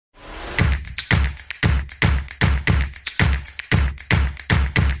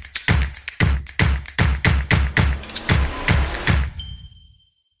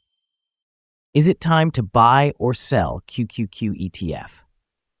Is it time to buy or sell QQQ ETF?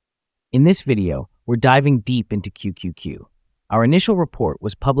 In this video, we're diving deep into QQQ. Our initial report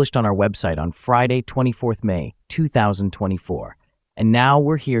was published on our website on Friday, 24th May, 2024, and now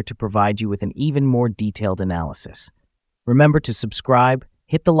we're here to provide you with an even more detailed analysis. Remember to subscribe,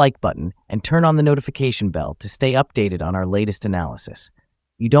 hit the like button, and turn on the notification bell to stay updated on our latest analysis.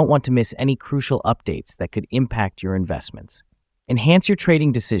 You don't want to miss any crucial updates that could impact your investments. Enhance your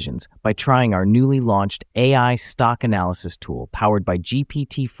trading decisions by trying our newly launched AI stock analysis tool powered by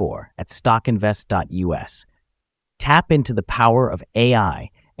GPT-4 at StockInvest.us. Tap into the power of AI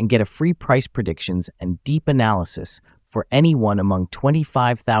and get a free price predictions and deep analysis for anyone among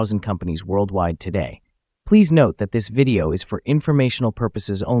 25,000 companies worldwide today. Please note that this video is for informational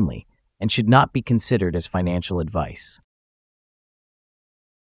purposes only and should not be considered as financial advice.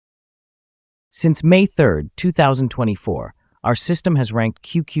 Since May 3, 2024, our system has ranked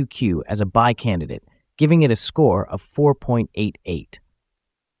QQQ as a buy candidate, giving it a score of 4.88.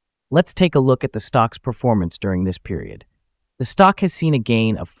 Let's take a look at the stock's performance during this period. The stock has seen a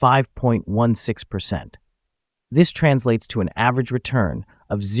gain of 5.16%. This translates to an average return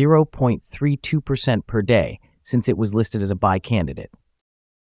of 0.32% per day since it was listed as a buy candidate.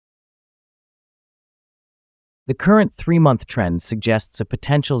 The current 3-month trend suggests a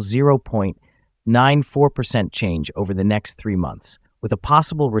potential 0.94% change over the next 3 months, with a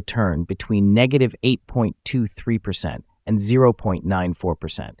possible return between negative 8.23% and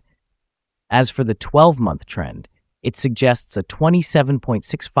 0.94%. As for the 12-month trend, it suggests a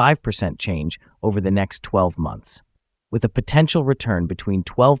 27.65% change over the next 12 months, with a potential return between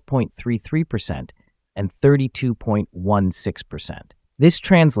 12.33% and 32.16%. This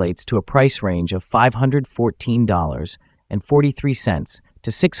translates to a price range of $514.43 to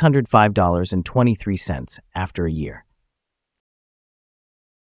 $605.23 after a year.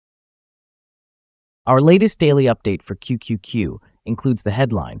 Our latest daily update for QQQ includes the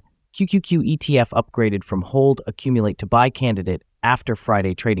headline, QQQ ETF upgraded from hold accumulate to buy candidate after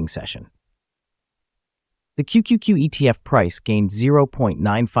Friday trading session. The QQQ ETF price gained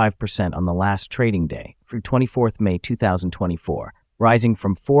 0.95% on the last trading day through 24th May 2024, rising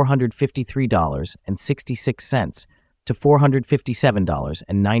from $453.66 to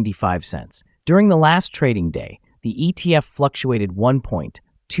 $457.95. During the last trading day, the ETF fluctuated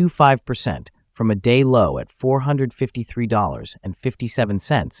 1.25% from a day low at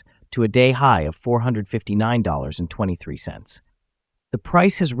 $453.57 to a day high of $459.23. The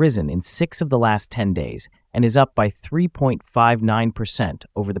price has risen in 6 of the last 10 days and is up by 3.59%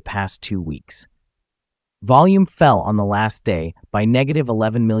 over the past 2 weeks. Volume fell on the last day by negative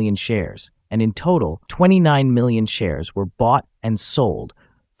 11 million shares, and in total, 29 million shares were bought and sold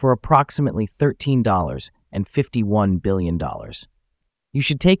for approximately $13.51 billion. You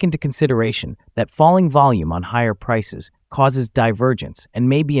should take into consideration that falling volume on higher prices causes divergence and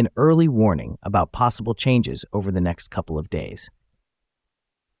may be an early warning about possible changes over the next couple of days.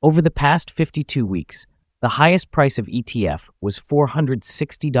 Over the past 52 weeks, the highest price of ETF was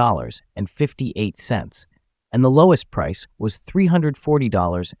 $460.58, and the lowest price was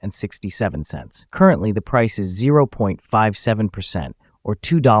 $340.67. Currently, the price is 0.57% or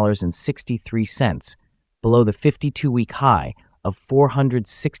 $2.63 below the 52-week high of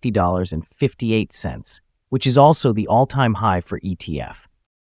 $460.58, which is also the all-time high for ETF.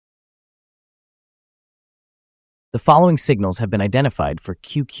 The following signals have been identified for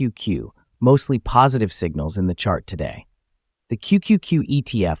QQQ, mostly positive signals in the chart today. The QQQ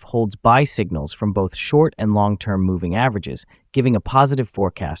ETF holds buy signals from both short and long-term moving averages, giving a positive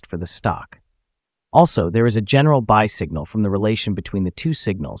forecast for the stock. Also, there is a general buy signal from the relation between the two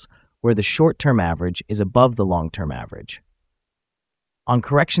signals, where the short-term average is above the long-term average. On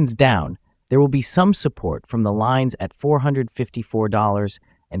corrections down, there will be some support from the lines at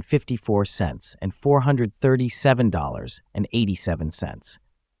 $454.54 and $437.87.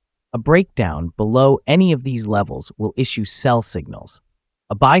 A breakdown below any of these levels will issue sell signals.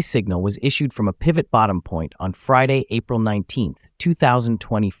 A buy signal was issued from a pivot bottom point on Friday, April 19,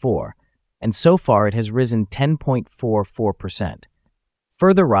 2024, and so far it has risen 10.44%.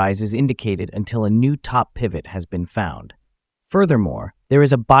 Further rise is indicated until a new top pivot has been found. Furthermore, there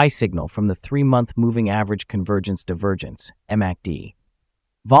is a buy signal from the 3-month moving average convergence divergence, MACD.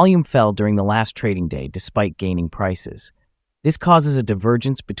 Volume fell during the last trading day despite gaining prices. This causes a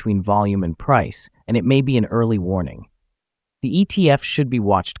divergence between volume and price, and it may be an early warning. The ETF should be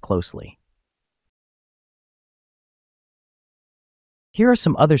watched closely. Here are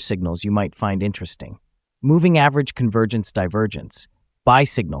some other signals you might find interesting. Moving average convergence divergence, buy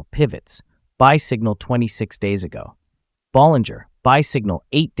signal pivots, buy signal 26 days ago. Bollinger, buy signal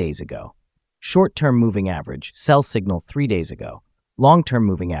 8 days ago. Short-term moving average, sell signal 3 days ago. Long-term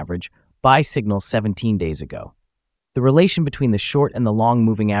moving average, buy signal 17 days ago. The relation between the short and the long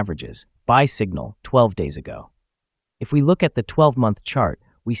moving averages, buy signal 12 days ago. If we look at the 12-month chart,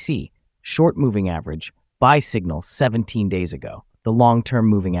 we see short moving average, buy signal 17 days ago. The long-term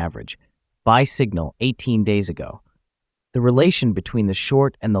moving average, buy signal 18 days ago. The relation between the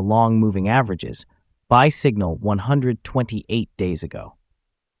short and the long moving averages, buy signal 128 days ago.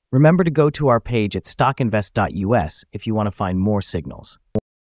 Remember to go to our page at StockInvest.us if you want to find more signals.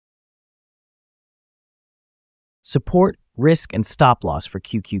 Support, risk, and stop loss for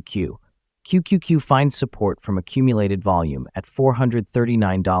QQQ. QQQ finds support from accumulated volume at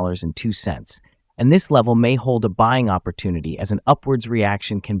 $439.02, and this level may hold a buying opportunity as an upwards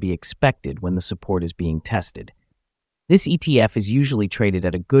reaction can be expected when the support is being tested. This ETF is usually traded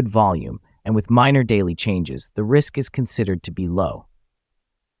at a good volume, and with minor daily changes, the risk is considered to be low.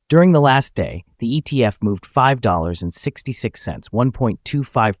 During the last day, the ETF moved $5.66,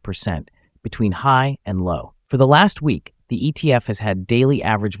 1.25%, between high and low. For the last week, the ETF has had daily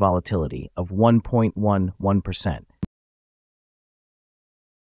average volatility of 1.11%.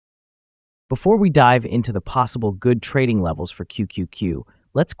 Before we dive into the possible good trading levels for QQQ,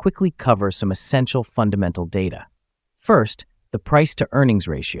 let's quickly cover some essential fundamental data. First, the price-to-earnings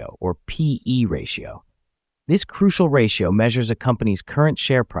ratio, or PE ratio. This crucial ratio measures a company's current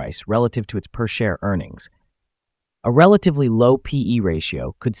share price relative to its per-share earnings. A relatively low PE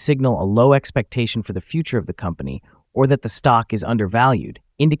ratio could signal a low expectation for the future of the company or that the stock is undervalued,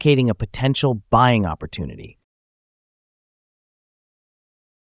 indicating a potential buying opportunity.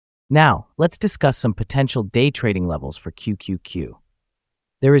 Now, let's discuss some potential day trading levels for QQQ.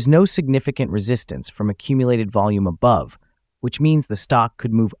 There is no significant resistance from accumulated volume above, which means the stock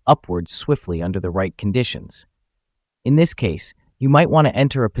could move upwards swiftly under the right conditions. In this case, you might want to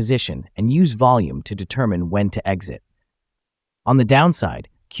enter a position and use volume to determine when to exit. On the downside,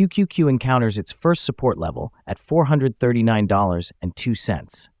 QQQ encounters its first support level at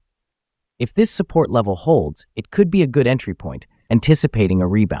 $439.02. If this support level holds, it could be a good entry point, anticipating a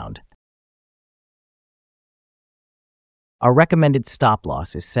rebound. Our recommended stop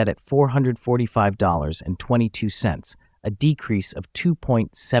loss is set at $445.22, a decrease of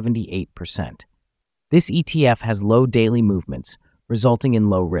 2.78%. This ETF has low daily movements, resulting in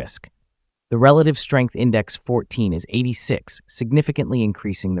low risk. The relative strength index 14 is 86, significantly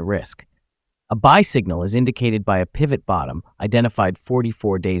increasing the risk. A buy signal is indicated by a pivot bottom identified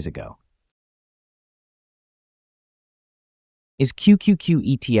 44 days ago. Is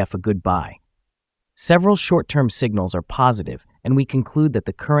QQQ ETF a good buy? Several short-term signals are positive, and we conclude that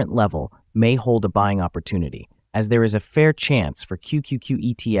the current level may hold a buying opportunity, as there is a fair chance for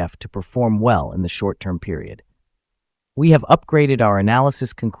QQQ ETF to perform well in the short-term period. We have upgraded our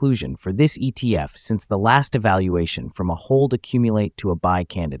analysis conclusion for this ETF since the last evaluation from a hold accumulate to a buy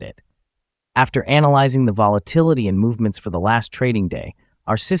candidate. After analyzing the volatility and movements for the last trading day,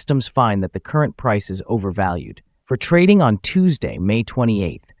 our systems find that the current price is overvalued. For trading on Tuesday, May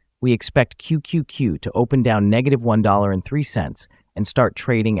 28th, we expect QQQ to open down -$1.03 and start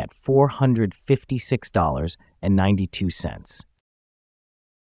trading at $456.92.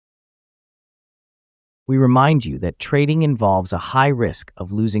 We remind you that trading involves a high risk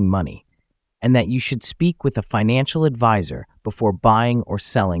of losing money, and that you should speak with a financial advisor before buying or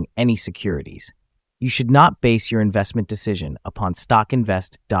selling any securities. You should not base your investment decision upon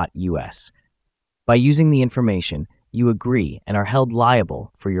StockInvest.us. By using the information, you agree and are held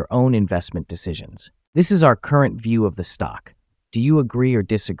liable for your own investment decisions. This is our current view of the stock. Do you agree or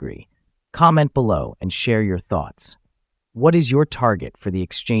disagree? Comment below and share your thoughts. What is your target for the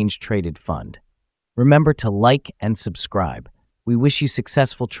exchange-traded fund? Remember to like and subscribe. We wish you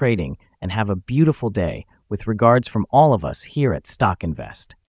successful trading and have a beautiful day with regards from all of us here at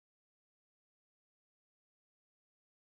StockInvest.